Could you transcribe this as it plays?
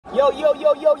Yo,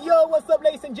 what's up,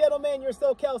 ladies and gentlemen? Your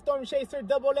SoCal Storm Chaser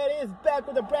Double Ed is back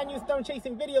with a brand new storm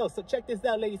chasing video. So check this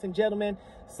out, ladies and gentlemen.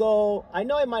 So I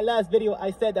know in my last video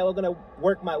I said that we're gonna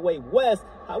work my way west.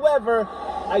 However,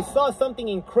 I saw something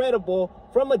incredible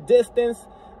from a distance.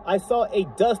 I saw a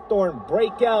dust storm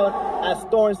break out as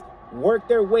storms work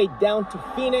their way down to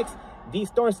Phoenix. These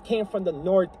storms came from the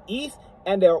northeast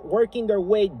and they're working their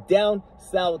way down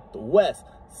southwest.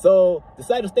 So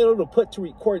decided to stay a little put to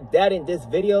record that in this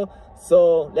video.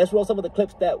 So let's roll some of the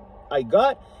clips that I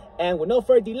got, and with no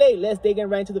further delay, let's dig in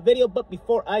right into the video. But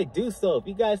before I do so, if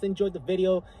you guys enjoyed the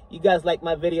video, you guys like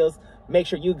my videos, make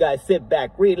sure you guys sit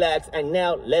back, relax, and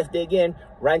now let's dig in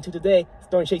right into today's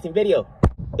storm chasing video.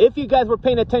 If you guys were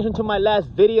paying attention to my last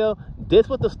video, this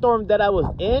was the storm that I was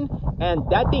in, and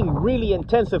that thing really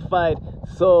intensified.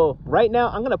 So right now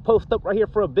I'm gonna post up right here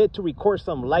for a bit to record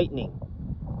some lightning.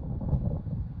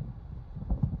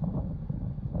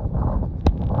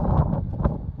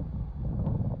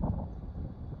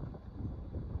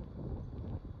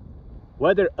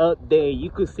 Weather update.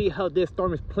 You could see how this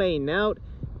storm is playing out,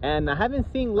 and I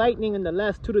haven't seen lightning in the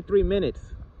last 2 to 3 minutes.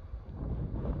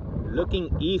 Looking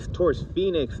east towards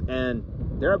Phoenix, and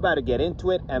they're about to get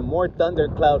into it, and more thunder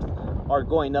clouds are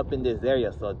going up in this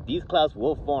area, so these clouds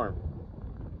will form.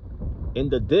 In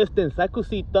the distance, I could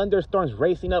see thunderstorms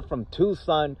racing up from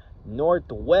Tucson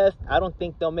northwest. I don't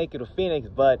think they'll make it to Phoenix,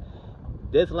 but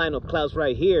this line of clouds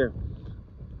right here,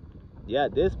 yeah,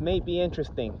 this may be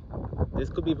interesting. This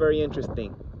could be very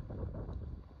interesting.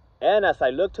 And as I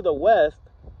look to the west,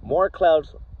 more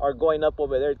clouds are going up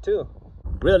over there too.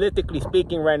 Realistically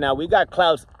speaking, right now, we got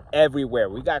clouds everywhere.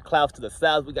 We got clouds to the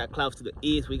south, we got clouds to the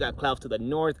east, we got clouds to the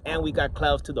north, and we got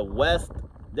clouds to the west.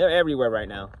 They're everywhere right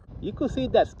now. You could see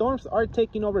that storms are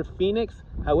taking over Phoenix.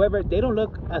 However, they don't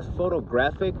look as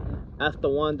photographic as the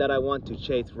one that I want to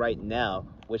chase right now,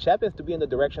 which happens to be in the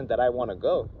direction that I want to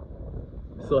go.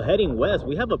 So heading west,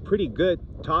 we have a pretty good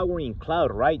towering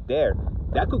cloud right there.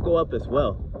 That could go up as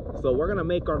well. So we're gonna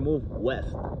make our move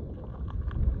west.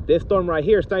 This storm right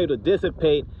here is starting to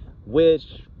dissipate,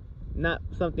 which not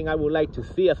something I would like to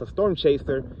see as a storm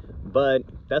chaser, but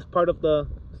that's part of the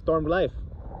storm life.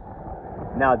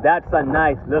 Now that's a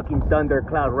nice looking thunder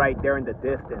cloud right there in the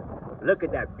distance. Look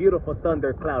at that beautiful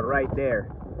thunder cloud right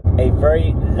there. A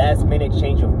very last minute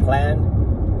change of plan.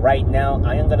 Right now,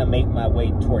 I am gonna make my way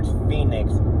towards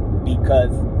Phoenix because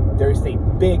there's a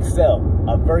big cell,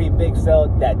 a very big cell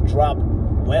that dropped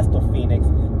west of Phoenix.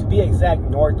 To be exact,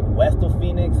 northwest of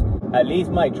Phoenix. At least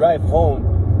my drive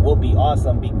home will be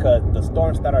awesome because the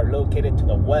storms that are located to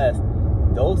the west,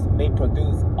 those may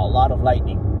produce a lot of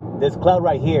lightning. This cloud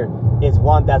right here is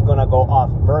one that's gonna go off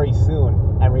very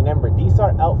soon. And remember, these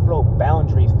are outflow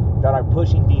boundaries that are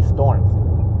pushing these storms.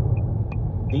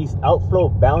 These outflow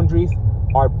boundaries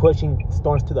are pushing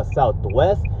storms to the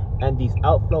southwest, and these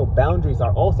outflow boundaries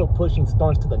are also pushing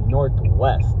storms to the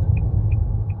northwest.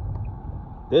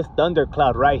 This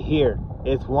thundercloud right here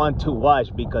is one to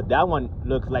watch because that one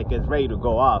looks like it's ready to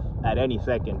go off at any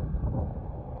second.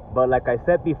 But like I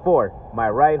said before, my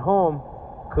ride home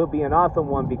could be an awesome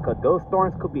one because those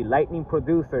storms could be lightning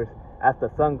producers as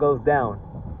the sun goes down.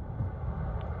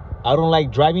 I don't like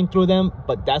driving through them,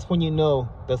 but that's when you know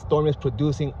the storm is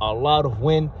producing a lot of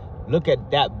wind. Look at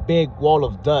that big wall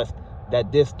of dust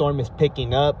that this storm is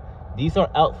picking up. These are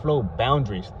outflow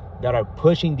boundaries that are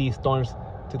pushing these storms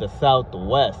to the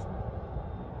southwest.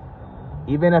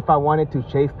 Even if I wanted to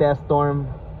chase that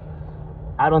storm,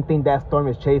 I don't think that storm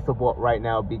is chaseable right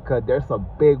now because there's a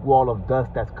big wall of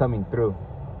dust that's coming through.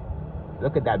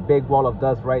 Look at that big wall of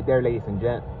dust right there, ladies and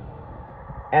gents.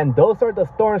 And those are the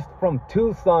storms from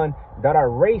Tucson that are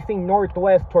racing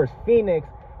northwest towards Phoenix.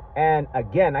 And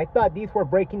again, I thought these were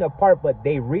breaking apart, but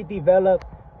they redeveloped,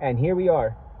 and here we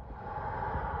are.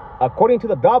 According to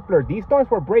the Doppler, these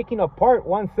storms were breaking apart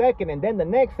 1 second, and then the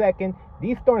next second,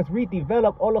 these storms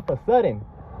redevelop all of a sudden.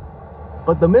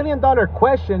 But the million-dollar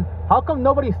question, how come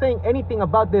nobody's saying anything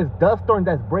about this dust storm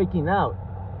that's breaking out?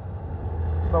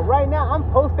 So right now, I'm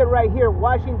posted right here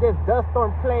watching this dust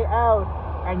storm play out.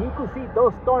 And you can see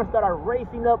those storms that are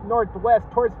racing up northwest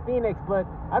towards Phoenix, but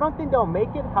I don't think they'll make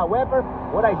it. However,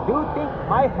 what I do think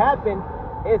might happen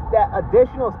is that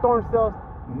additional storm cells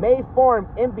may form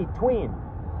in between.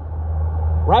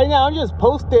 Right now, I'm just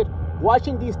posted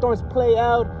watching these storms play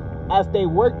out as they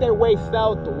work their way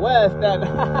southwest. And that's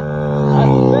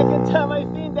the second time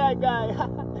I've seen that guy.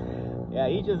 Yeah,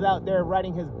 he's just out there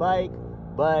riding his bike.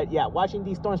 But yeah, watching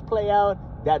these storms play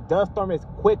out, that dust storm is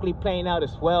quickly playing out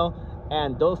as well.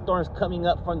 And those storms coming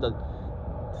up from the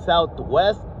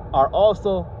southwest are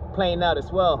also playing out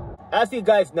as well. As you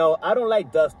guys know, I don't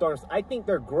like dust storms. I think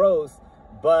they're gross.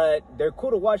 but they're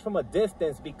cool to watch from a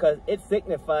distance because it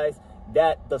signifies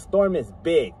that the storm is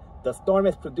big. The storm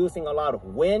is producing a lot of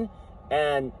wind,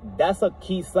 and that's a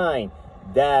key sign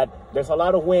that there's a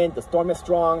lot of wind, the storm is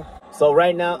strong. So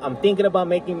right now I'm thinking about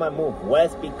making my move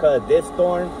west because this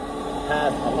storm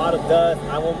has a lot of dust.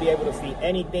 I won't be able to see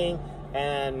anything,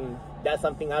 and that's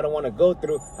something I don't want to go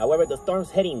through. However, the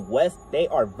storms heading west, they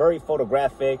are very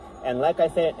photographic, and like I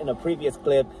said in a previous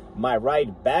clip, my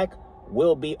ride back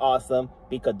will be awesome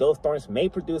because those storms may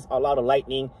produce a lot of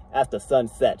lightning as the sun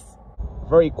sets.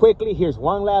 Very quickly, here's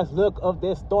one last look of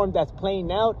this storm that's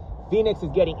playing out. Phoenix is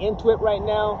getting into it right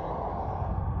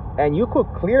now, and you could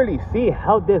clearly see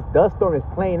how this dust storm is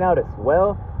playing out as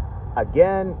well.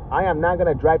 Again, I am not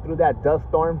gonna drive through that dust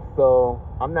storm, so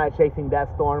I'm not chasing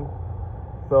that storm.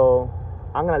 So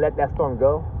I'm gonna let that storm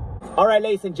go. All right,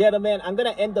 ladies and gentlemen, I'm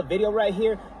gonna end the video right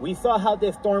here. We saw how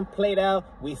this storm played out.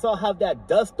 We saw how that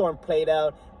dust storm played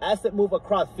out as it moved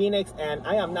across Phoenix, and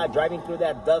I am not driving through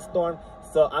that dust storm.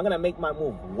 So I'm gonna make my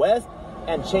move west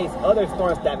and chase other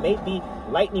storms that may be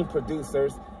lightning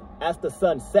producers as the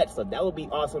sun sets. So that would be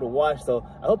awesome to watch. So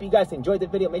I hope you guys enjoyed the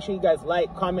video. Make sure you guys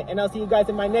like, comment, and I'll see you guys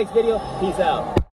in my next video. Peace out.